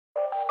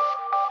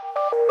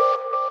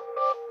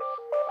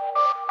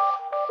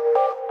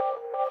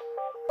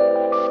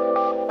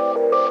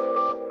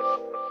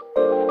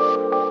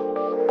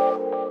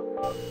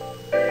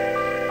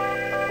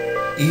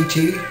ET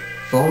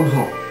Phone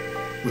Home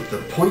with the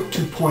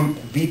point-to-point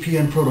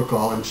VPN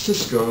protocol and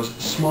Cisco's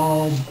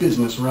small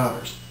business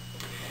routers.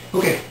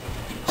 Okay,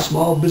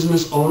 small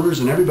business owners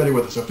and everybody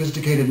with a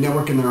sophisticated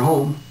network in their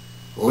home,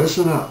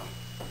 listen up.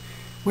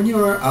 When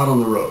you are out on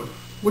the road,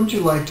 wouldn't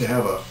you like to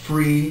have a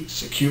free,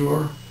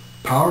 secure,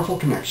 powerful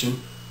connection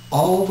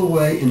all the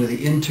way into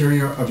the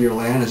interior of your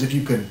LAN, as if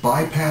you could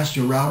bypass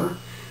your router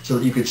so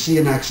that you could see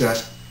and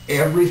access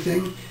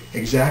everything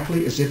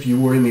exactly as if you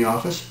were in the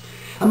office?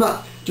 I'm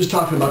not just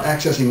talking about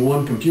accessing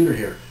one computer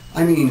here.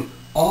 I mean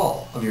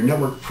all of your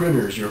network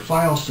printers, your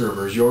file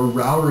servers, your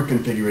router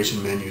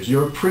configuration menus,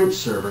 your print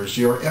servers,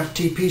 your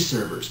FTP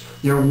servers,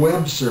 your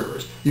web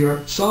servers,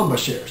 your Samba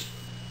shares,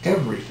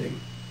 everything.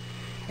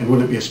 And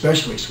wouldn't it be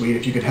especially sweet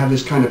if you could have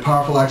this kind of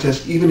powerful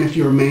access even if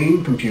your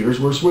main computers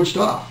were switched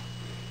off?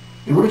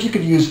 And what if you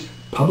could use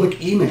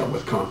public email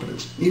with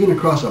confidence, even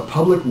across a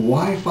public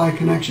Wi-Fi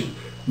connection,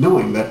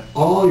 knowing that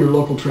all your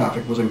local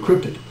traffic was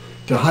encrypted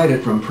to hide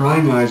it from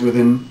prying eyes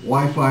within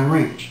Wi-Fi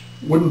range?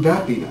 Wouldn't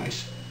that be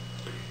nice?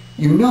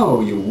 You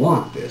know you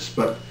want this,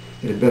 but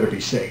it had better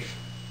be safe.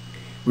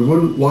 We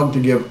wouldn't want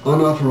to give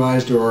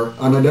unauthorized or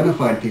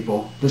unidentified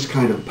people this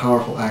kind of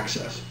powerful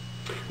access.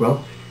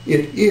 Well,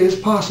 it is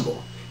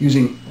possible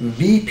using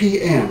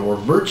VPN, or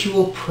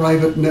Virtual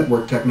Private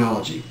Network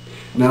technology.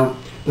 Now,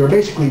 there are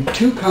basically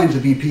two kinds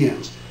of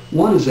VPNs.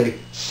 One is a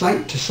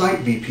site-to-site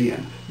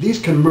VPN. These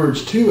can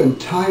merge two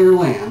entire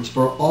LANs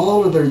for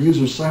all of their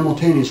users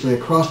simultaneously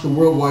across the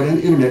worldwide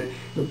internet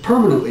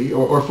permanently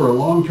or for a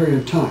long period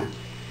of time.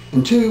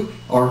 And two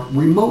are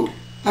remote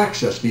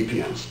access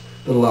VPNs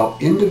that allow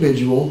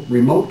individual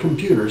remote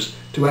computers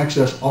to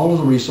access all of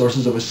the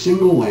resources of a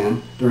single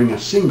LAN during a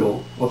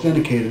single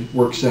authenticated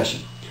work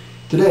session.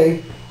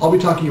 Today, I'll be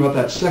talking about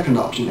that second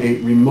option, a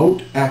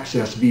remote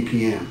access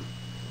VPN.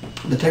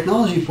 The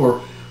technology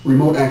for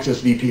remote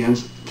access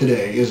VPNs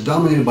today is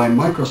dominated by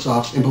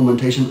Microsoft's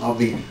implementation of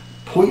the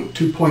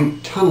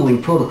point-to-point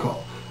tunneling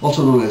protocol,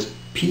 also known as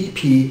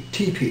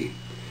Pptp.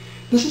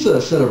 This is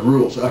a set of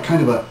rules, a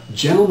kind of a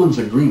gentleman's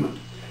agreement,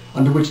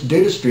 under which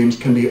data streams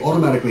can be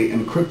automatically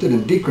encrypted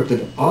and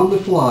decrypted on the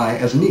fly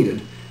as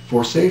needed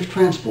for safe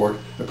transport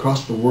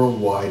across the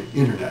worldwide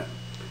internet.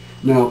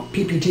 Now,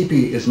 Pptp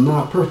is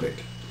not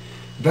perfect.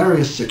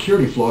 Various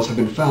security flaws have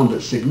been found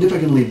that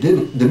significantly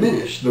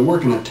diminish the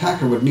work an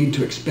attacker would need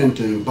to expend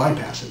to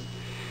bypass it.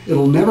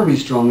 It'll never be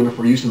strong enough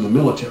for use in the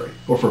military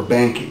or for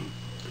banking,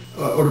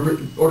 or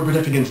to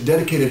protect against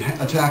dedicated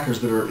attackers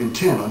that are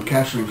intent on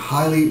capturing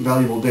highly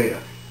valuable data.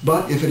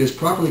 But if it is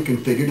properly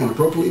configured and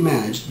appropriately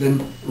managed,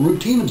 then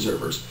routine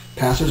observers,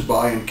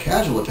 passers-by, and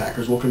casual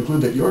attackers will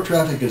conclude that your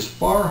traffic is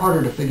far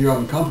harder to figure out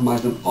and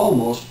compromise than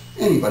almost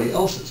anybody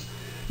else's.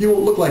 You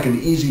won't look like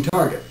an easy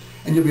target,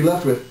 and you'll be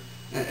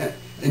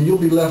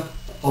left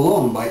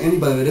alone by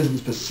anybody that isn't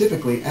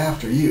specifically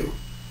after you.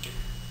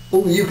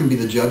 Only you can be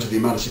the judge of the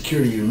amount of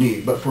security you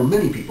need, but for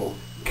many people,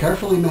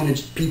 carefully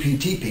managed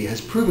Pptp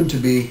has proven to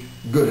be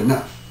good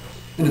enough,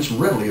 and it's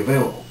readily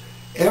available.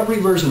 Every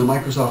version of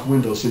Microsoft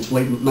Windows since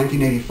late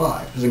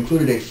 1985 has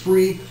included a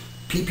free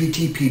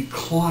Pptp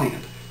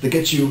client that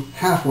gets you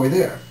halfway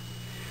there.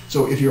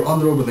 So if you're on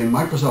the road with a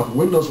Microsoft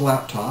Windows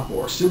laptop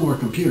or similar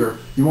computer,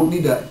 you won't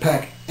need to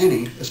pack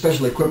any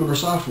special equipment or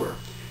software.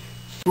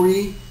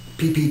 Free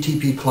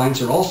Pptp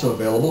clients are also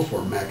available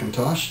for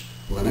Macintosh,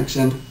 Linux,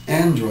 and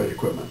Android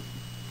equipment.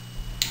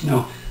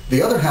 Now,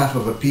 the other half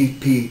of a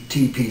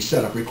Pptp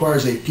setup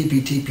requires a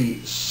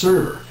Pptp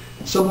server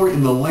somewhere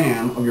in the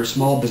LAN of your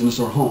small business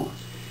or home.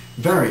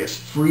 Various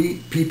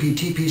free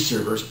Pptp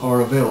servers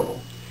are available.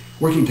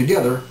 Working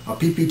together, a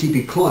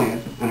Pptp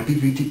client and a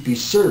Pptp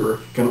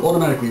server can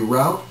automatically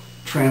route,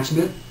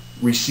 transmit,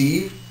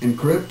 receive,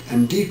 encrypt,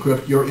 and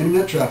decrypt your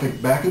internet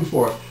traffic back and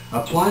forth,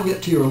 applying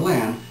it to your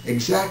LAN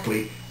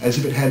exactly as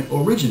if it had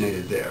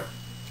originated there.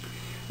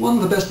 One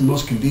of the best and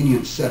most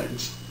convenient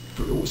setups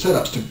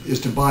is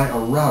to buy a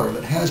router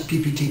that has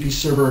Pptp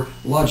server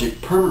logic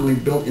permanently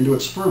built into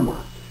its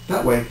firmware.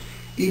 That way,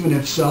 even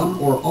if some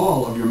or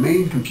all of your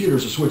main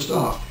computers are switched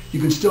off, you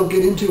can still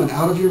get into and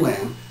out of your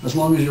LAN as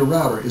long as your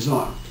router is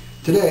on.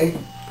 Today,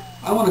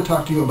 I want to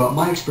talk to you about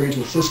my experience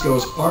with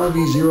Cisco's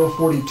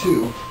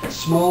RV042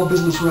 small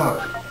business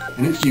router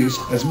and its use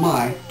as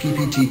my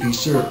Pptp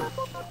server.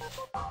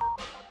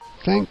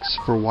 Thanks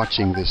for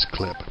watching this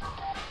clip.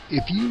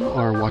 If you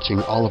are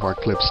watching all of our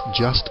clips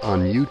just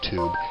on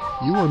YouTube,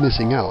 you are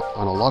missing out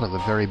on a lot of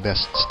the very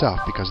best stuff,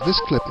 because this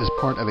clip is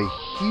part of a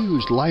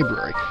huge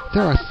library.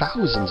 There are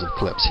thousands of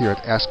clips here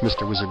at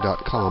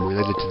AskMisterWizard.com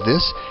related to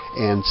this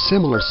and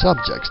similar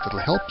subjects that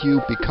will help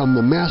you become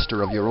the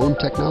master of your own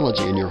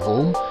technology in your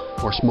home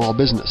or small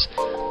business.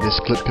 This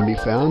clip can be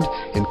found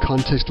in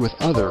context with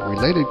other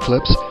related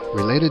clips,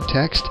 related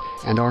text,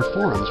 and our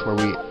forums where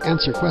we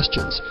answer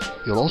questions.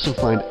 You'll also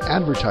find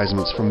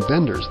advertisements from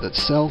vendors that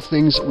sell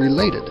things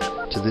related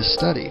to this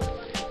study.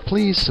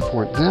 Please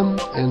support them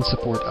and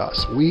support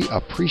us. We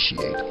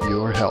appreciate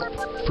your help.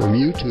 From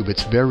YouTube,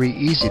 it's very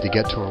easy to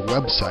get to our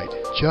website.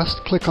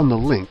 Just click on the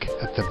link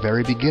at the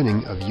very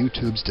beginning of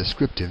YouTube's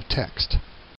descriptive text.